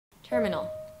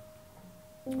Terminal.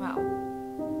 Wow.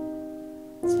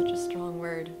 Such a strong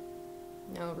word.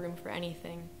 No room for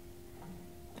anything.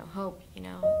 No hope, you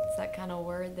know? It's that kind of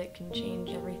word that can change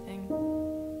everything.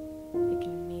 It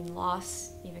can mean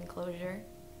loss, even closure.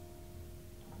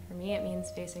 For me, it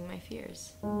means facing my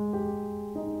fears.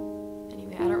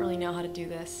 Anyway, I don't really know how to do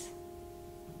this.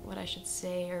 What I should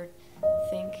say or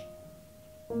think.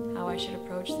 How I should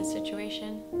approach the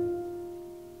situation.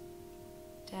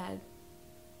 Dad,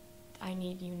 I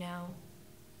need you now.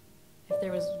 If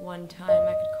there was one time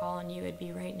I could call on you, it'd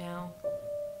be right now.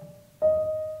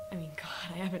 I mean,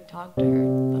 God, I haven't talked to her,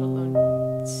 let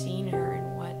alone seen her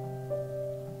in what,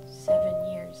 7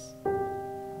 years.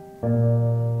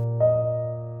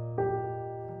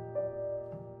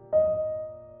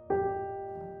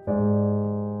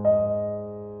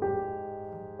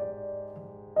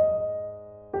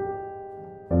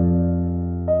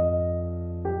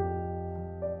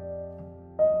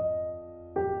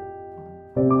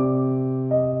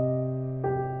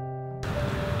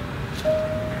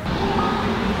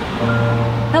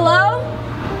 Hello?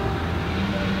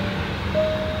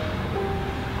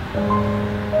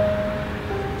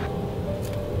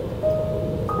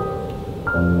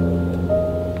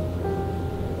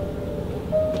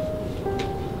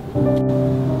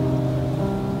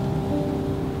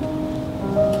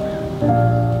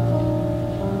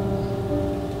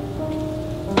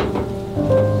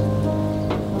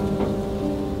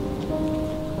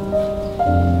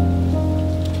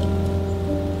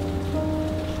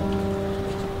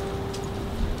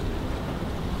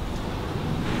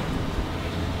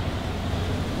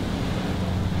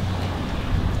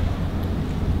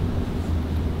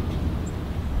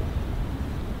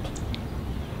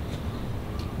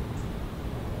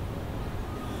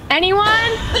 Anyone?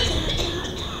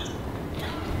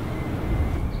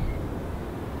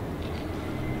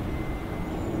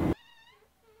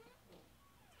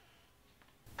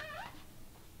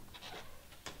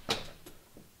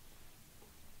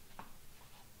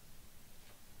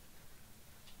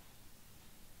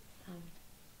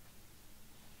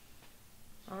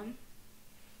 Mom?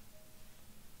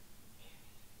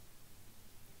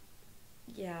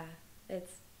 Yeah,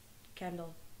 it's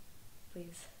Kendall.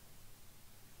 Please.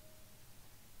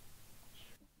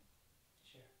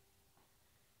 Sure.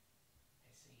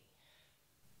 I see.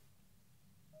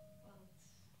 Well,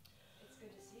 it's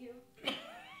good to see you.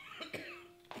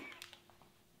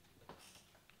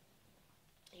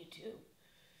 You too.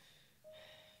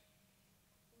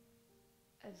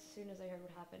 As soon as I heard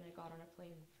what happened, I got on a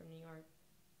plane from New York.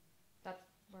 That's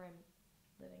where I'm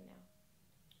living now.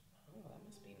 Oh, that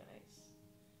must be nice.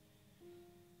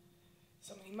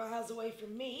 So many miles away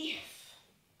from me.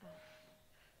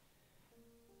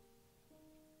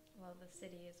 Well, the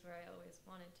city is where I always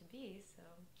wanted to be, so...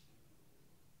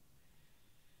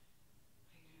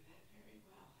 I know that very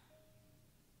well.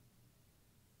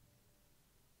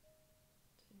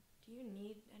 Do you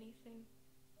need anything?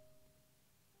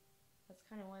 That's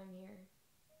kind of why I'm here.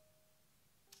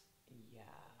 Yeah,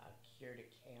 a cure to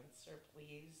cancer,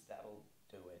 please. That'll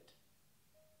do it.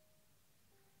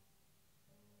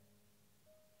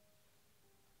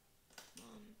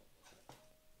 Mom.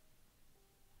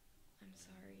 I'm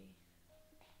sorry.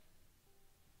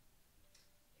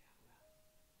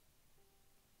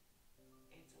 Yeah, well,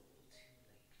 it's a little too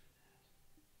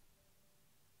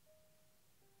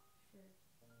late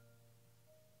for that.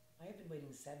 I have been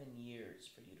waiting 7 years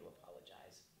for you to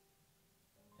apologize.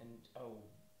 And, oh,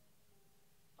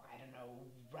 I don't know,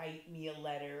 write me a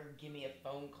letter, give me a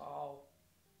phone call.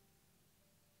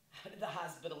 How did the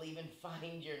hospital even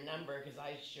find your number? Because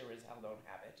I sure as hell don't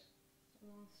have it. It's a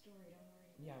long story, don't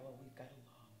worry. Yeah, well, we've got a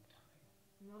long time.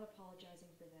 I'm not apologizing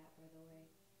for that, by the way.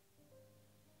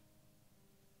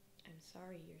 I'm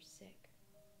sorry you're sick.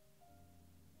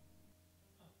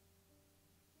 Oh.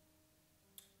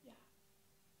 Yeah.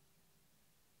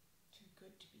 Too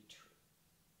good to be true.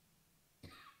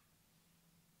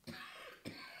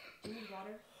 Do you need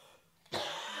water?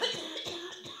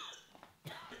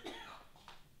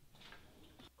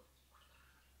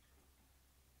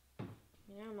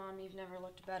 Yeah, Mom, you've never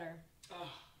looked better.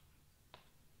 Oh.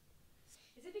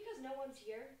 Is it because no one's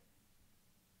here?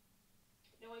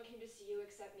 No one came to see you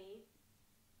except me?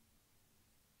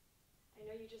 I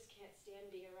know you just can't stand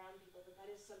being around people, but that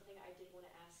is something I did want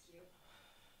to ask you.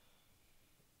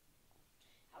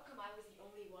 How come I was the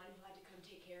only one who had to come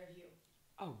take care of you?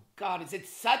 Oh, God, is it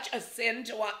such a sin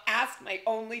to ask my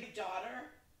only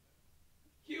daughter?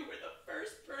 You were the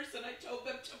first person I told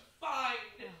them to find.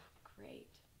 Oh, great.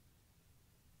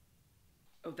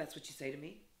 Oh, that's what you say to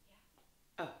me?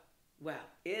 Yeah. Oh, Well,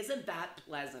 isn't that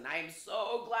pleasant? I am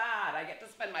so glad I get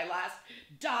to spend my last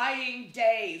dying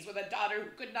days with a daughter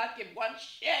who could not give one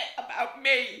shit about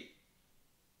me.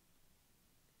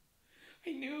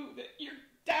 I knew that your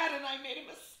dad and I made a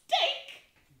mistake.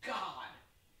 God.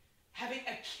 Having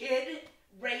a kid,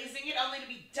 raising it only to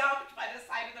be dumped by the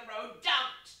side of the road.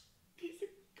 Dumped. Piece of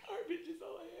garbage is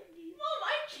all I am to you. Mom,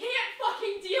 I can't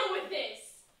fucking deal with this!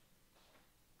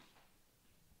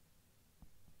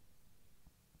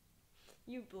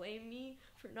 You blame me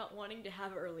for not wanting to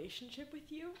have a relationship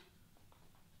with you?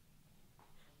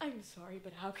 I'm sorry,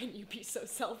 but how can you be so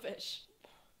selfish?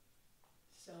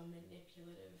 So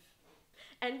manipulative.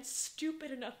 And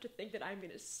stupid enough to think that I'm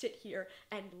gonna sit here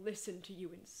and listen to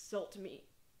you insult me.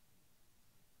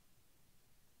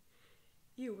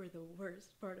 You were the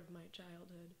worst part of my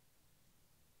childhood.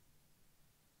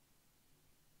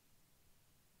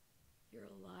 You're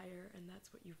a liar, and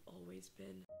that's what you've always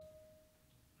been.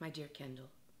 My dear Kendall,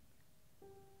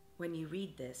 when you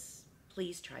read this,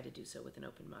 please try to do so with an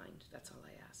open mind. That's all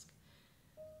I ask.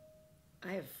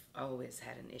 I have always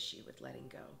had an issue with letting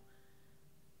go.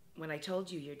 When I told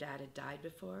you your dad had died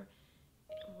before,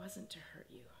 it wasn't to hurt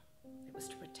you. It was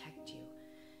to protect you.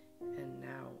 And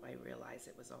now I realize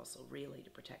it was also really to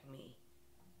protect me.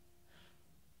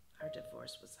 Our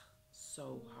divorce was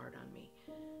so hard on me.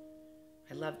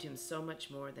 I loved him so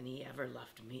much more than he ever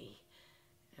loved me.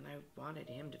 And I wanted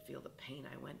him to feel the pain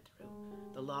I went through,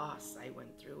 the loss I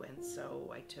went through, and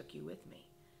so I took you with me.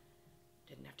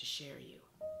 Didn't have to share you.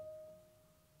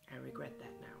 I regret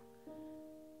that now.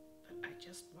 But I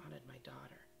just wanted my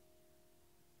daughter.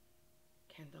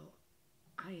 Kendall,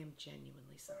 I am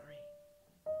genuinely sorry.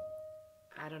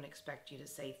 I don't expect you to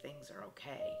say things are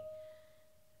okay,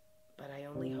 but I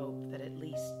only hope that at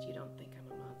least you don't think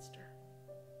I'm a monster.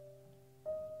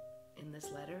 In this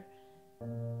letter,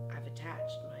 I've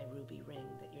attached my ruby ring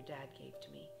that your dad gave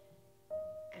to me,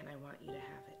 and I want you to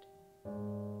have it.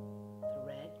 The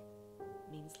red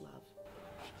means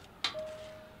love.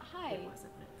 Hi. It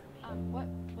wasn't meant for me.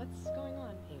 What's going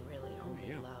on? He really only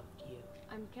you? loved you.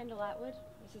 I'm Kendall Atwood.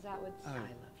 Mrs. Atwood's. I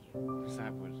love you. Miss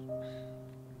Atwood,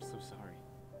 I'm so sorry.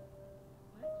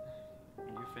 What?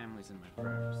 Your family's in my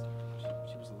prayers.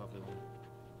 She was a lovely woman.